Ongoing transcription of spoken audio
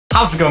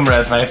How's it going,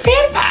 bros? My name's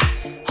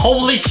Pewdiepie.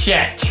 Holy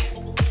shit.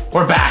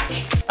 We're back.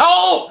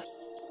 Oh!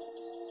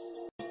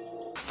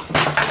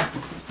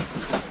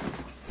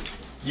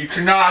 You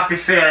cannot be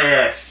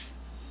serious.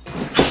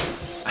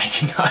 I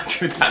did not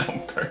do that on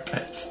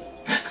purpose.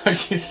 Are you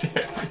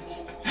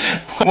serious?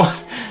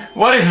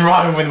 What is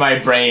wrong with my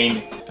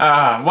brain?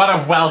 What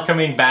a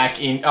welcoming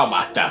back in. Oh,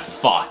 what the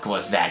fuck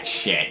was that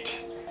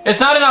shit? It's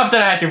not enough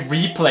that I had to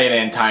replay the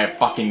entire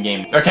fucking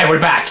game. Okay, we're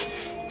back.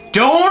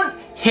 Don't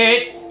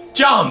hit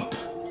jump.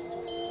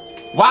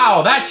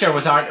 Wow, that sure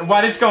was hard.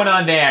 What is going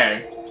on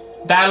there?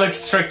 That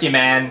looks tricky,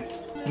 man.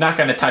 I'm not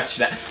gonna touch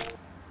that.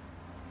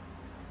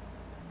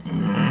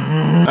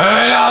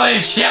 All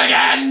this shit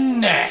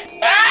again!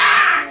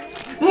 Ah!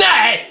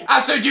 Nej!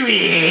 Alltså du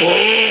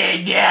är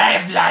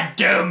jävla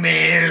dum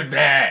i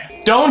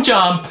huvudet! Don't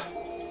jump!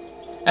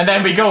 And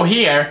then we go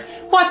here.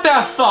 What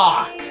the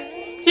fuck?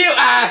 You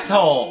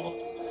asshole!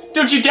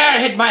 Don't you dare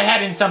hit my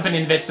head in something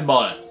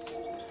invisible!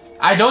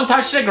 I don't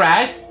touch the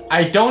grass.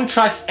 I don't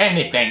trust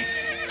anything.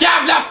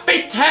 Jävla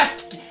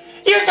fitthäst!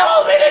 You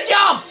told me to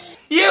jump!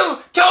 You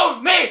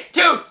told me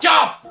to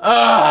jump!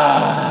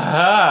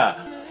 Apple!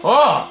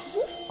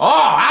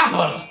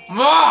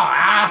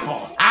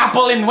 Apple!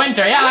 Apple in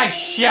winter, yeah, that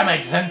shit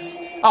makes sense.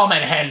 Oh,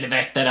 men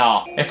helvete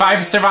då. If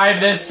I've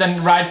survived this,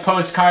 then write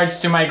postcards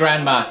to my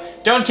grandma.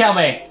 Don't kill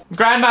me.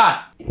 Grandma!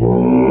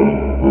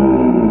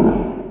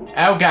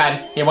 Oh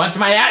god, he wants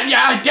my ass.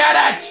 Yeah, I did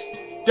it!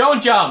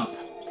 Don't jump!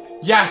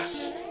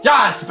 Yes!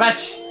 Yes,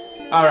 bitch!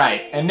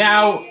 Alright, and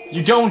now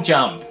you don't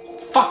jump.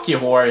 Fuck you,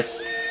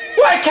 horse.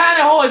 What kind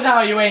of horse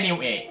are you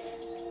anyway?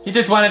 You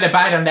just wanted to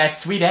bite on that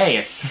sweet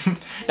ass.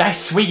 That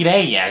sweet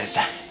ass.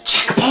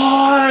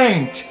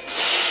 Checkpoint!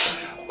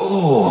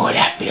 Ooh,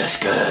 that feels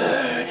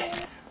good.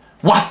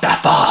 What the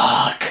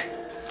fuck?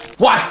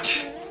 What?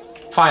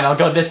 Fine, I'll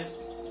go this.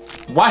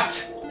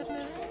 What?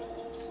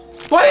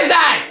 What is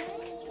that?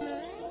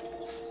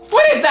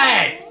 What is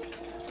that?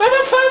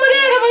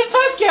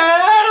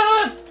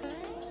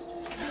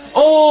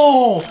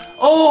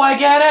 Oh, I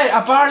get it.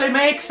 A barley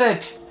makes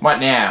it. What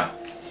now?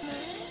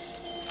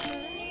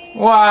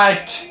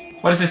 What?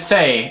 What does it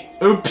say?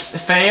 Oops,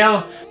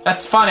 fail?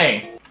 That's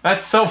funny.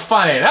 That's so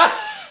funny. Alright,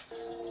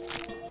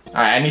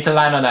 I need to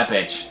land on that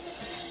bitch.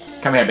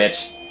 Come here,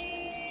 bitch.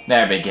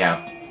 There we go.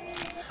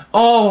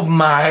 Oh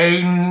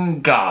my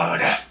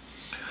god.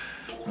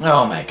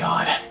 Oh my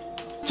god.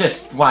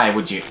 Just, why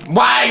would you?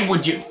 Why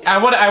would you? I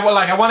want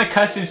to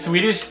cuss in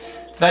Swedish.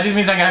 That just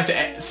means I'm gonna have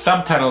to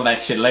subtitle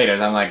that shit later.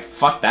 So I'm like,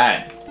 fuck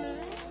that.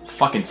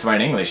 Fucking swear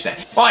in English then.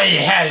 Oj,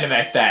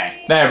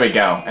 helvete! There we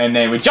go. And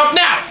then we jump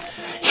now!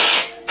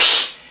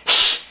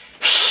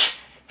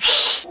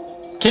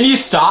 Can you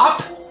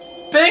stop?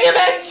 Being a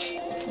bitch?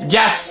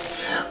 Yes!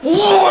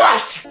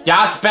 What?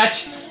 Yes,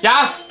 bitch!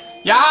 Yes!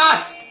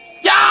 Yes!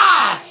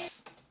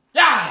 Yes!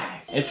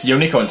 Yes! It's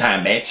unicorn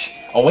time, bitch.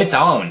 Oh, it's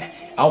on.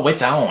 Oh,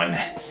 it's on.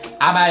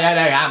 I'm a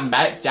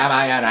bitch. I'm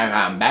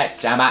a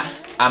bitch.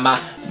 I'm a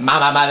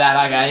mama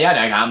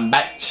motherfucker,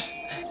 bitch.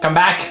 Come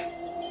back.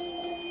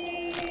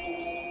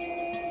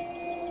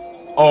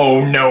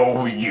 Oh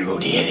no, you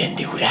didn't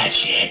do that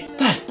shit.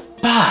 That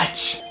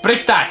bitch.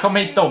 Britta, kom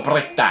hit då,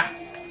 Britta.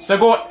 Så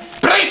gå.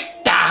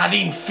 Britta,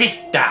 din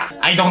fitta.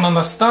 I don't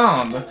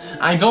understand.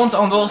 I don't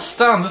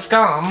understand the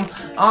scam.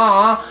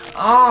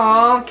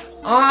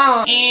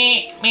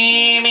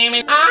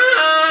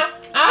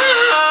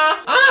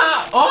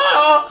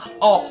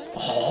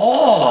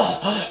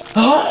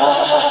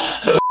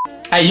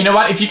 Hey, you know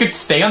what? If you could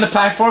stay on the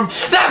platform,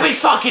 that'd be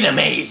fucking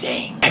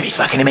amazing. That'd be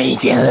fucking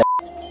amazing.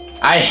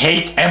 I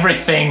hate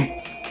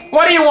everything.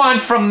 What do you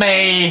want from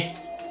me?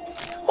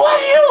 What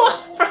do you want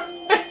from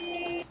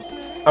me?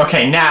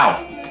 Okay, now.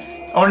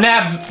 Or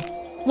Nev.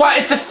 What?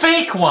 It's a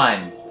fake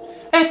one.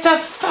 It's a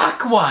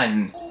fuck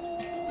one.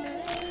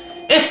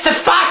 It's a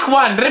fuck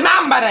one.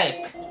 Remember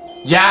it.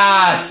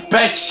 Yes,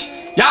 bitch.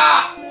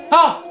 Yeah.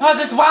 Oh,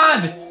 this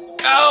wand.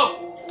 Go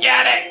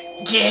get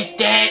it. Get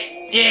it.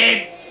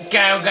 Yeah.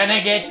 Go, gonna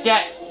get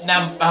that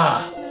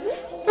number.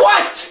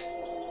 What?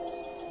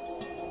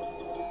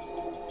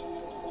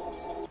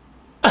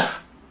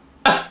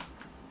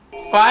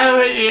 Why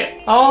would you?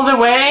 All the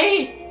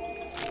way?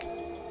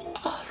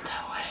 All the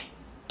way.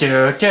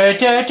 Do do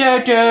do do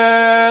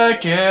do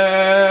do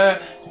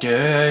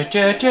do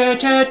do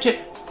do do.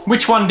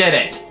 Which one did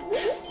it?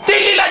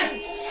 Din lilla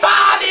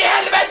fan i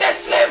helvete,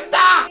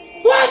 sluta!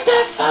 What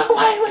the fuck?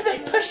 Why would they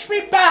push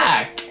me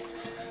back?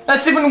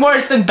 That's even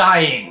worse than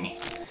dying.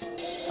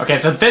 Okay,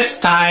 so this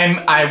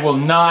time I will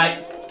not...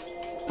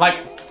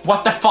 Like,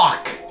 what the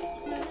fuck?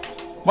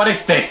 What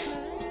is this?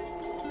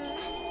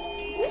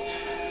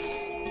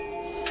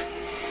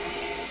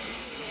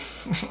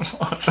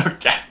 Så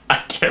jävla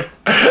kul.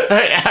 Så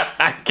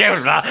jävla kul,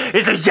 va? Det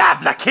är så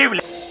jävla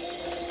kul!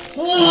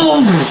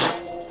 Meow!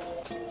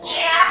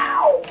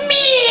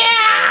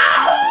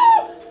 Meow!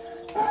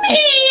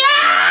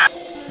 Meow!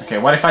 Okay,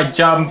 what if I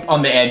jump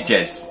on the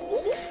edges?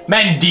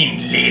 Men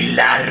din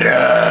lilla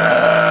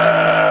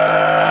röv!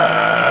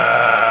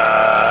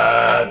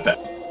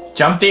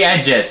 Jump the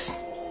edges.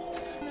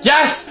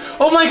 Yes!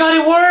 Oh my god,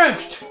 it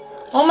worked!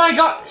 Oh my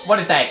god, what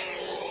is that?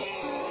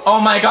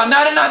 Oh my god,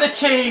 not another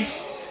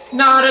chase!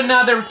 Not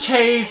another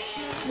chase!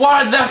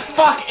 What the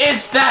fuck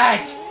is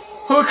that?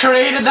 Who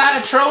created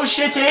that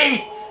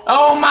atrocity?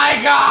 Oh my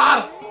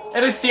god!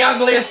 It is the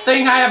ugliest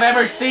thing I have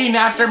ever seen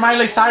after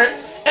Miley Cyrus.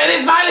 It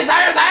is Miley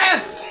Cyrus'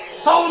 ass!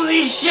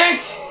 Holy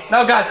shit!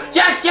 Oh god,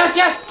 yes, yes,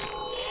 yes!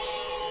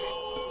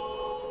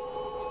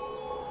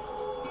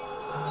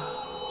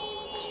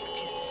 You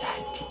just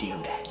had to do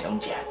that,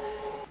 don't you?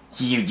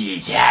 You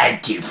just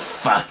had to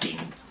fucking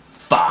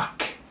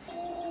fuck.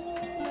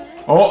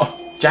 Oh,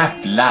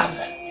 jävlar.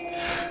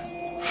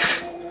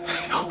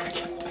 Oh my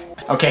god.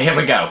 Okay, here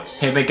we go.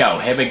 Here we go.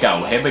 Here we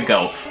go. Here we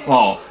go.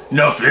 Oh,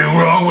 nothing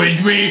wrong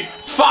with me.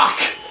 Fuck.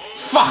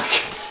 Fuck.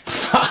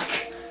 Fuck.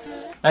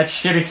 That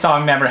shitty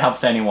song never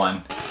helps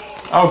anyone.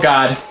 Oh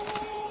god.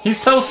 He's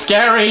so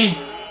scary.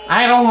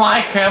 I don't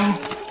like him.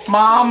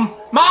 Mom.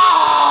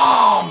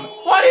 Mom!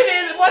 What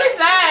is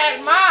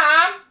that,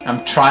 Mom?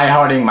 I'm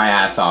try-harding my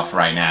ass off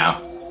right now.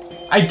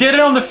 I did it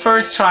on the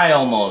first try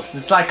almost.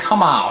 It's like,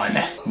 come on.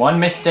 One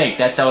mistake,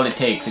 that's all it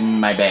takes in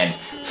my bed.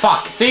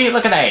 Fuck, see,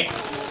 look at that.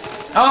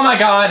 Oh my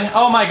god,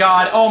 oh my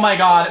god, oh my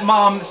god.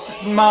 Mom,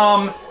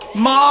 Mom,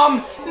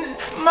 Mom,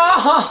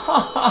 Mom.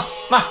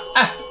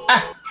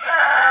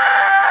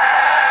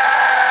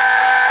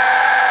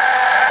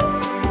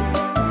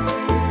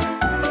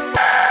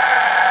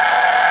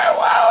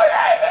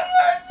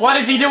 What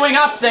is he doing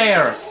up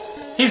there?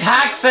 He's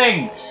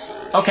hacking.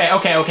 Okay.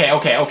 Okay.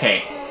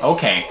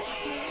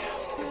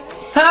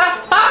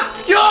 Huh?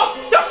 Your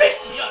feet.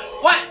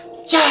 What?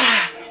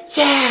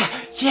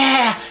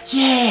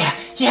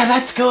 Yeah,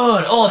 that's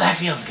good. Oh, that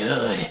feels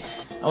good.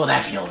 Oh,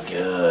 that feels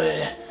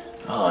good.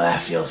 Oh,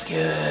 that feels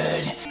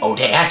good. Oh,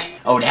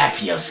 that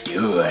feels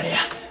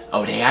good.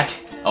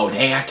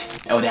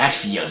 Oh, that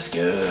feels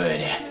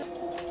good.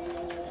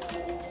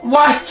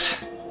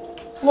 What?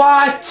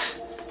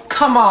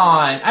 Come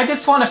on, I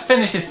just want to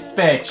finish this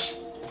bitch.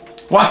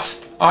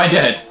 What? Oh, I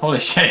did it. Holy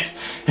shit.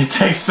 It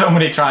takes so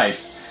many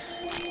tries.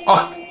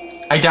 Oh,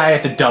 I die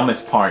at the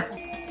dumbest part.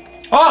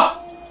 Oh!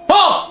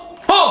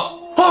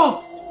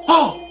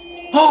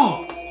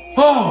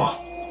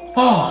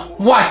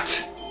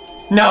 What?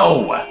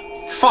 No!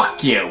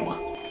 Fuck you!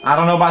 I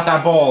don't know about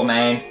that ball,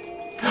 man.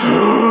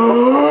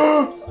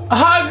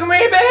 Hug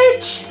me,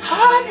 bitch!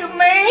 Hug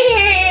me!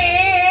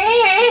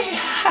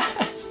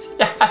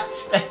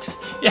 Yes, bitch!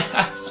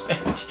 Yes,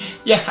 bitch!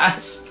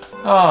 Yes!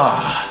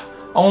 Oh,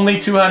 only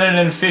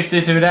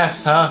 252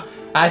 deaths, huh?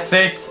 That's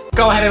it.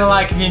 Go ahead and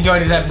like if you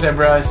enjoyed this episode,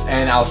 bros,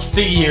 and I'll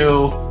see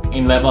you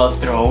in level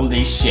 3.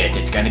 Holy shit,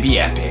 it's gonna be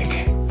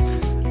epic.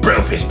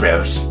 Brofist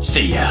bros,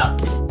 see ya.